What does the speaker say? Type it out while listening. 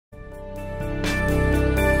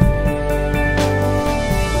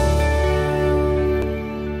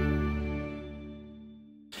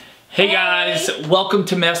Hey guys, welcome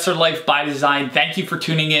to Master Life by Design. Thank you for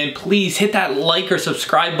tuning in. Please hit that like or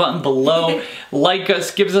subscribe button below. Like us,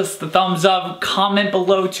 give us the thumbs up, comment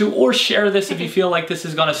below too, or share this if you feel like this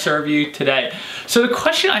is gonna serve you today. So the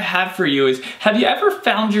question I have for you is, have you ever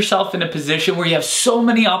found yourself in a position where you have so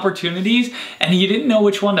many opportunities and you didn't know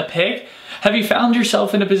which one to pick? Have you found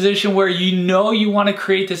yourself in a position where you know you want to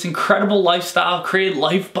create this incredible lifestyle, create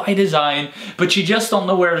life by design, but you just don't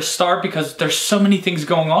know where to start because there's so many things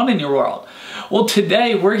going on in your world? Well,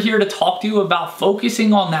 today we're here to talk to you about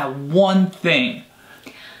focusing on that one thing.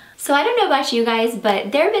 So I don't know about you guys,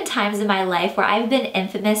 but there have been times in my life where I've been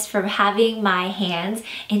infamous for having my hands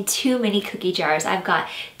in too many cookie jars. I've got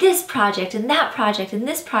this project and that project and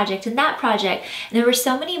this project and that project. And there were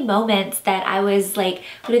so many moments that I was like,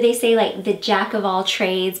 what do they say? Like the jack of all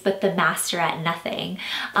trades, but the master at nothing.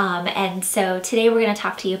 And so today we're gonna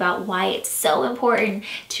talk to you about why it's so important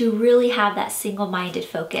to really have that single-minded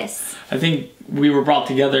focus. I think we were brought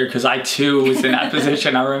together because I too was in that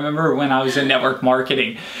position. I remember when I was in network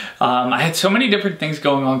marketing, I had so many different things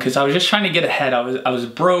going on because I was just trying to get ahead. I was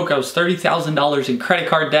broke. I was $30,000 in credit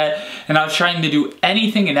card debt, and I was trying to do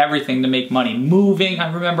anything and everything to make money. Moving,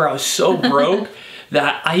 I remember I was so broke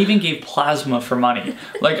that I even gave plasma for money.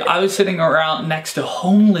 Like I was sitting around next to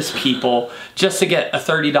homeless people just to get a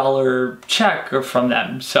 $30 check from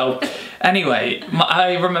them. So anyway,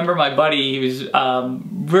 I remember my buddy, he was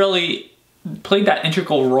really played that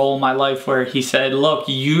integral role in my life where he said, look,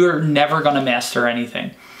 you're never gonna master anything.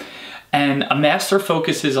 And a master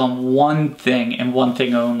focuses on one thing and one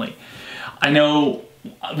thing only. I know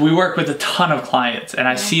we work with a ton of clients and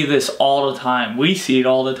I see this all the time. We see it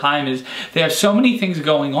all the time is they have so many things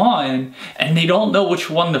going on and they don't know which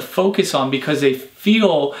one to focus on because they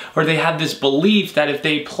feel or they have this belief that if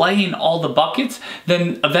they play in all the buckets,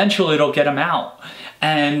 then eventually it'll get them out.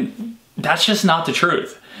 And that's just not the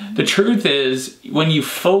truth. The truth is when you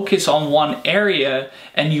focus on one area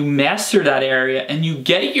and you master that area and you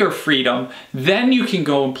get your freedom, then you can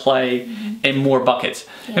go and play in more buckets.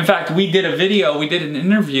 Yeah. In fact, we did a video, we did an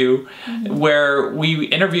interview where we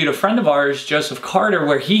interviewed a friend of ours, Joseph Carter,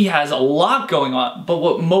 where he has a lot going on. But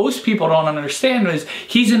what most people don't understand is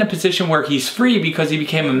he's in a position where he's free because he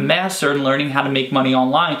became a master in learning how to make money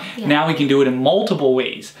online. Yeah. Now he can do it in multiple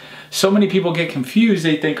ways. So many people get confused.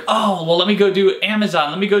 They think, oh, well, let me go do Amazon.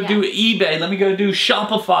 Let me go do eBay. Let me go do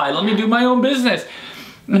Shopify. Let me do my own business.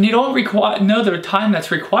 And you don't know the time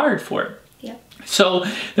that's required for it. Yeah. So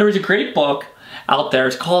there was a great book out there.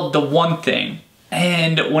 It's called The One Thing.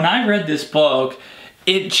 And when I read this book,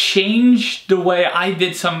 it changed the way I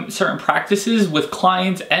did some certain practices with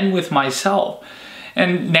clients and with myself.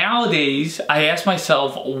 And nowadays, I ask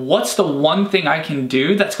myself, what's the one thing I can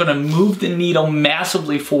do that's gonna move the needle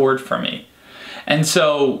massively forward for me? And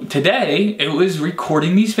so today, it was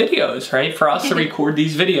recording these videos, right? For us to record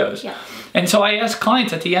these videos. Yeah. And so I ask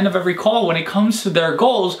clients at the end of every call, when it comes to their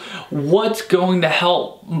goals, what's going to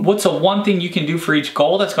help? What's the one thing you can do for each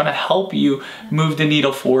goal that's gonna help you move the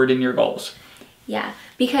needle forward in your goals? Yeah,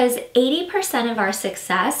 because 80% of our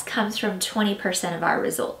success comes from 20% of our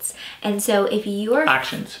results. And so if you're...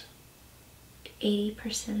 Actions.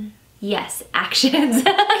 80%? Yes, actions.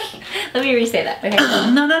 Let me re-say that. Okay.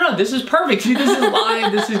 No, this is perfect. See, this is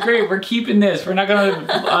live. This is great. We're keeping this. We're not going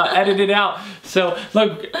to edit it out. So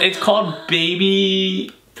look, it's called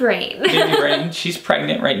Baby Brain. Baby Brain. She's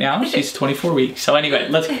pregnant right now. She's 24 weeks. So anyway,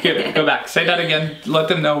 let's go back. Say that again. Let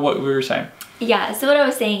them know what we were saying. Yeah, so what I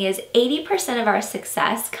was saying is 80% of our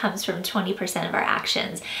success comes from 20% of our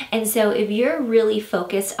actions. And so if you're really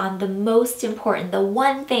focused on the most important, the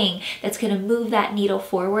one thing that's gonna move that needle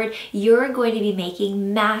forward, you're going to be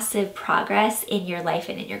making massive progress in your life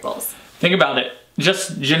and in your goals. Think about it,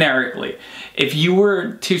 just generically. If you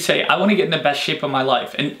were to say, I wanna get in the best shape of my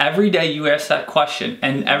life, and every day you ask that question,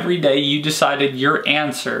 and every day you decided your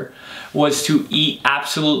answer was to eat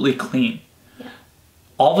absolutely clean,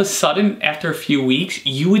 all of a sudden, after a few weeks,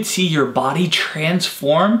 you would see your body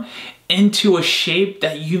transform into a shape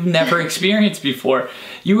that you've never experienced before.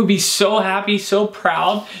 You would be so happy, so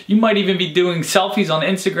proud. You might even be doing selfies on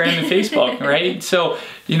Instagram and Facebook, right? So,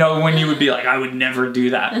 you know, when you would be like, I would never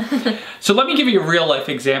do that. So let me give you a real life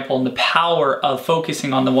example and the power of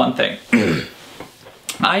focusing on the one thing.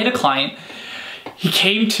 I had a client. He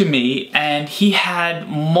came to me and he had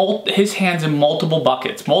his hands in multiple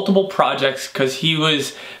buckets, multiple projects, because he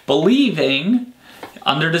was believing,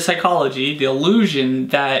 under the psychology, the illusion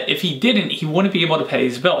that if he didn't, he wouldn't be able to pay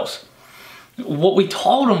his bills. What we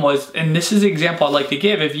told him was, and this is the example I like to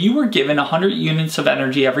give, if you were given 100 units of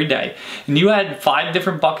energy every day and you had 5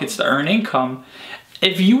 different buckets to earn income,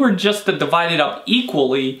 If you were just to divide it up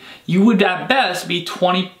equally, you would at best be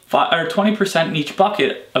 20% in each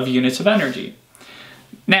bucket of units of energy.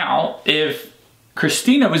 Now, if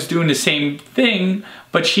Christina was doing the same thing,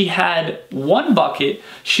 but she had one bucket,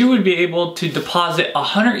 she would be able to deposit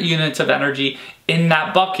 100 units of energy in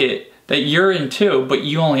that bucket that you're in too, but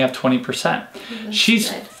you only have 20%.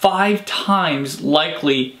 She's 5 times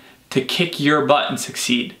likely to kick your butt and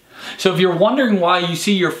succeed. So if you're wondering why you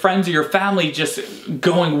see your friends or your family just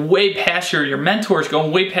going way past your mentors,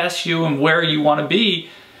 going way past you and where you want to be,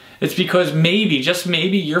 it's because maybe, just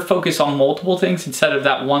maybe, you're focused on multiple things instead of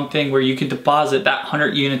that one thing where you can deposit that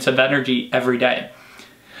 100 units of energy every day.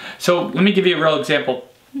 So let me give you a real example.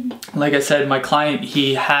 Like I said, my client,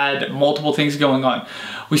 he had multiple things going on.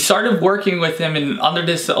 We started working with him and under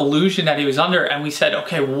this illusion that he was under, and we said,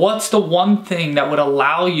 okay, what's the one thing that would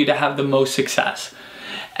allow you to have the most success?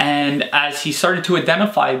 And as he started to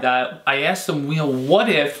identify that, I asked him, what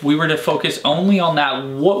if we were to focus only on that?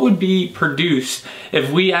 What would be produced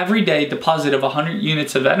if we every day deposited 100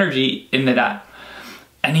 units of energy into that?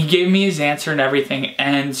 And he gave me his answer and everything.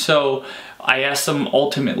 And so I asked him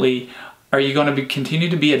ultimately, are you going to continue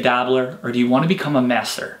to be a dabbler, or do you want to become a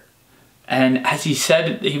master? And as he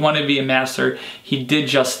said he wanted to be a master, he did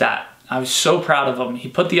just that. I was so proud of him. He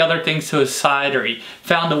put the other things to his side, or he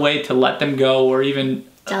found a way to let them go, or even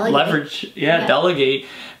delegate. Delegate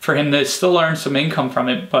for him to still earn some income from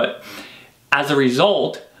it. But as a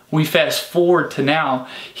result, we fast forward to now,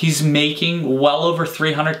 he's making well over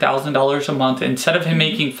 $300,000 a month. Instead of him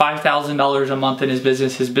making $5,000 a month in his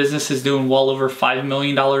business is doing well over $5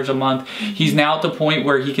 million a month. He's now at the point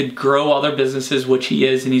where he could grow other businesses, which he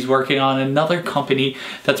is, and he's working on another company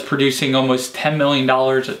that's producing almost $10 million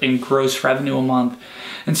in gross revenue a month.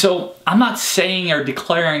 And so I'm not saying or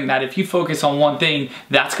declaring that if you focus on one thing,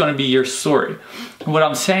 that's going to be your story. What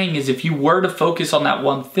I'm saying is if you were to focus on that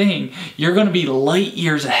one thing, you're going to be light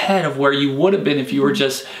years ahead of where you would have been if you were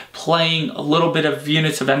just playing a little bit of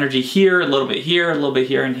units of energy here, a little bit here, a little bit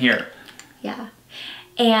here and here. Yeah.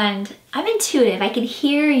 And I'm intuitive. I can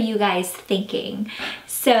hear you guys thinking.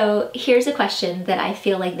 So here's a question that I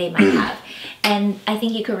feel like they might have. And I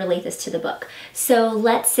think you could relate this to the book. So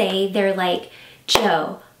let's say they're like,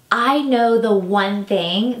 Joe, I know the one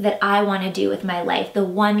thing that I want to do with my life, the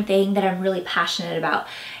one thing that I'm really passionate about,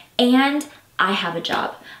 and I have a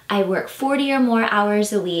job. I work 40 or more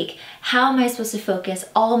hours a week. How am I supposed to focus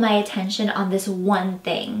all my attention on this one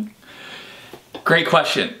thing? Great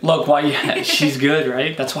question. Look, she's good,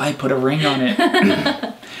 right? That's why I put a ring on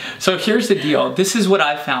it. So here's the deal. This is what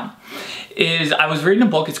I found. I was reading a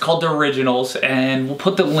book, it's called The Originals, and we'll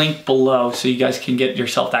put the link below so you guys can get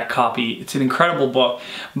yourself that copy. It's an incredible book,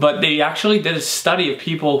 but they actually did a study of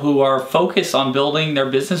people who are focused on building their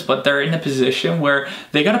business, but they're in a position where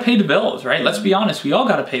they gotta pay the bills, right? Let's be honest, we all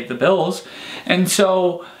gotta pay the bills. And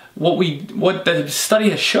so what the study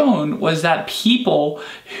has shown was that people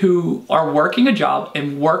who are working a job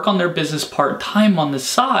and work on their business part-time on the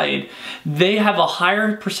side, they have a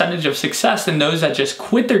higher percentage of success than those that just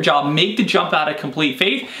quit their job, make the jump out of complete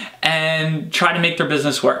faith, and try to make their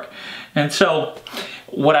business work. And so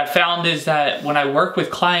what I found is that when I work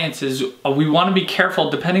with clients is we want to be careful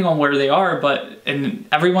depending on where they are, and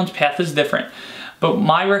everyone's path is different. But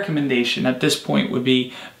my recommendation at this point would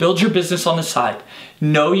be build your business on the side.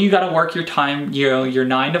 Know you gotta work your time, your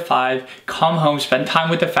 9 to 5, come home, spend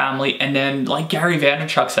time with the family, and then like Gary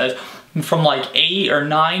Vaynerchuk says, from like 8 or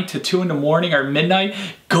 9 to 2 in the morning or midnight,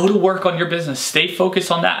 go to work on your business. Stay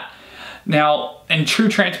focused on that. Now, in true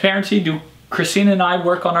transparency, do Christina and I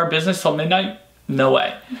work on our business till midnight? No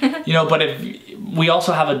way. But if we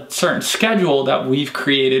also have a certain schedule that we've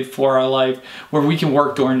created for our life where we can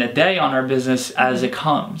work during the day on our business as it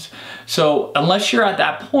comes. So unless you're at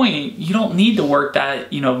that point, you don't need to work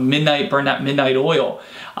that, midnight, burn that midnight oil.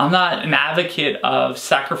 I'm not an advocate of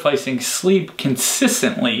sacrificing sleep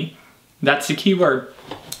consistently. That's the key word,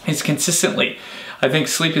 is consistently. I think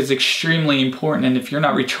sleep is extremely important, and if you're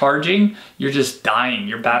not recharging, you're just dying.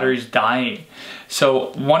 Your battery's dying. So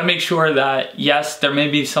want to make sure that, yes, there may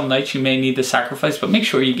be some nights you may need to sacrifice, but make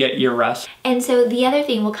sure you get your rest. And so the other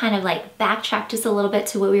thing, we'll kind of like backtrack just a little bit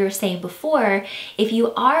to what we were saying before. If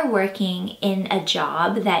you are working in a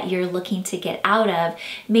job that you're looking to get out of,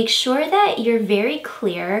 make sure that you're very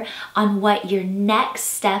clear on what your next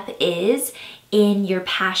step is in your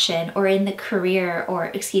passion or in the career, or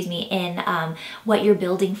excuse me, in what you're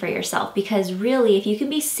building for yourself. Because really, if you can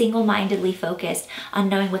be single-mindedly focused on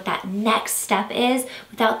knowing what that next step is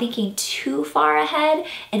without thinking too far ahead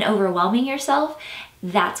and overwhelming yourself,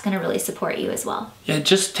 that's going to really support you as well. Yeah,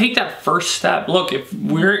 just take that first step. Look, if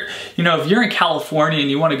we're, you know, if you're in California and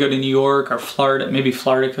you want to go to New York or Florida, maybe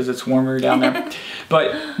Florida because it's warmer down there,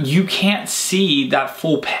 but you can't see that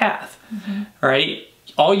full path, right?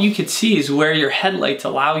 All you could see is where your headlights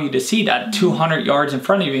allow you to see that 200 yards in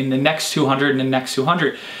front of you, and the next 200 and the next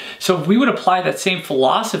 200. So if we would apply that same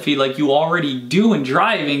philosophy like you already do in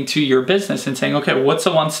driving to your business and saying, okay, what's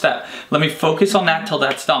the one step? Let me focus on that till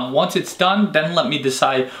that's done. Once it's done, then let me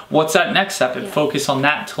decide what's that next step and focus on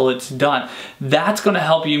that till it's done. That's gonna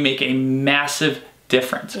help you make a massive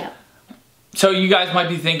difference. Yeah. So you guys might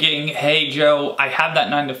be thinking, hey Joe, I have that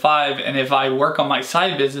 9 to 5, and if I work on my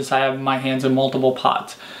side business, I have my hands in multiple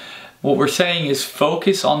pots. What we're saying is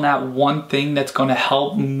focus on that one thing that's gonna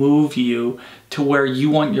help move you to where you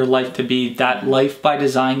want your life to be, that life by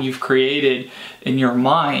design you've created in your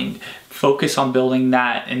mind. Focus on building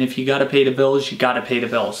that, and if you gotta pay the bills, you gotta pay the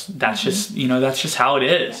bills. That's just, you know, that's just how it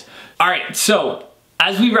is. All right, so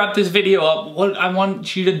as we wrap this video up, what I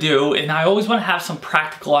want you to do, and I always want to have some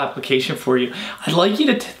practical application for you, I'd like you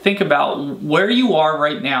to think about where you are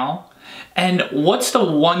right now and what's the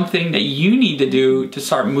one thing that you need to do to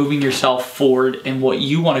start moving yourself forward in what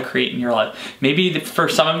you want to create in your life. Maybe for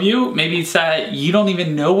some of you, maybe it's that you don't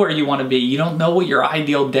even know where you want to be. You don't know what your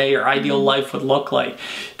ideal day or ideal life would look like.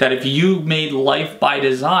 That if you made life by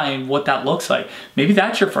design, what that looks like. Maybe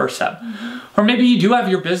that's your first step. Or maybe you do have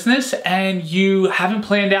your business and you haven't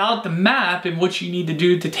planned out the map in what you need to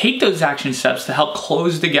do to take those action steps to help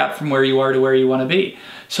close the gap from where you are to where you want to be.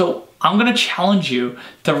 So I'm gonna challenge you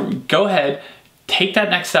to go ahead, take that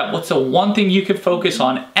next step. What's the one thing you could focus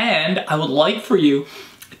on? And I would like for you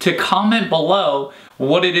to comment below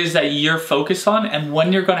what it is that you're focused on and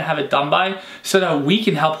when you're gonna have it done by, so that we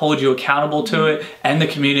can help hold you accountable to it and the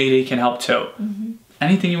community can help too.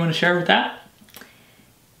 Anything you wanna share with that?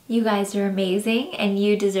 You guys are amazing and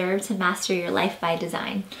you deserve to master your life by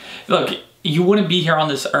design. Look, you wouldn't be here on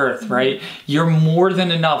this earth, right? You're more than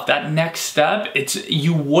enough. That next step,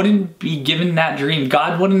 you wouldn't be given that dream.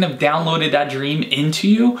 God wouldn't have downloaded that dream into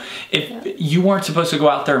you if you weren't supposed to go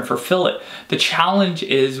out there and fulfill it. The challenge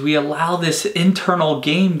is we allow this internal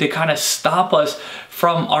game to kind of stop us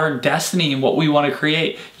from our destiny and what we want to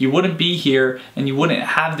create. You wouldn't be here and you wouldn't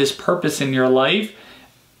have this purpose in your life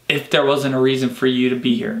if there wasn't a reason for you to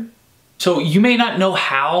be here. So you may not know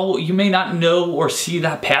how, you may not know or see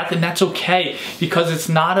that path, and that's okay, because it's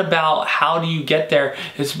not about how do you get there,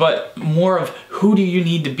 it's but more of who do you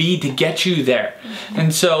need to be to get you there.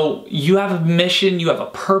 And so you have a mission, you have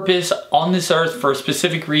a purpose on this earth for a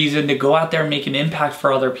specific reason, to go out there and make an impact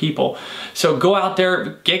for other people. So go out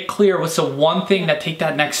there, get clear what's the one thing that take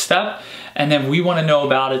that next step, and then we want to know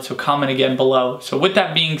about it, so comment again below. So with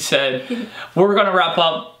that being said, we're gonna wrap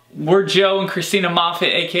up. We're Joe and Christina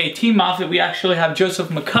Moffett, aka Team Moffett. We actually have Joseph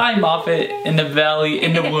Mackay Moffett in the belly,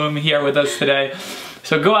 in the womb here with us today.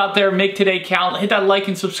 So go out there, make today count, hit that like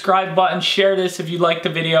and subscribe button, share this if you liked the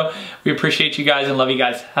video. We appreciate you guys and love you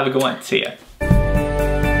guys. Have a good one. See ya.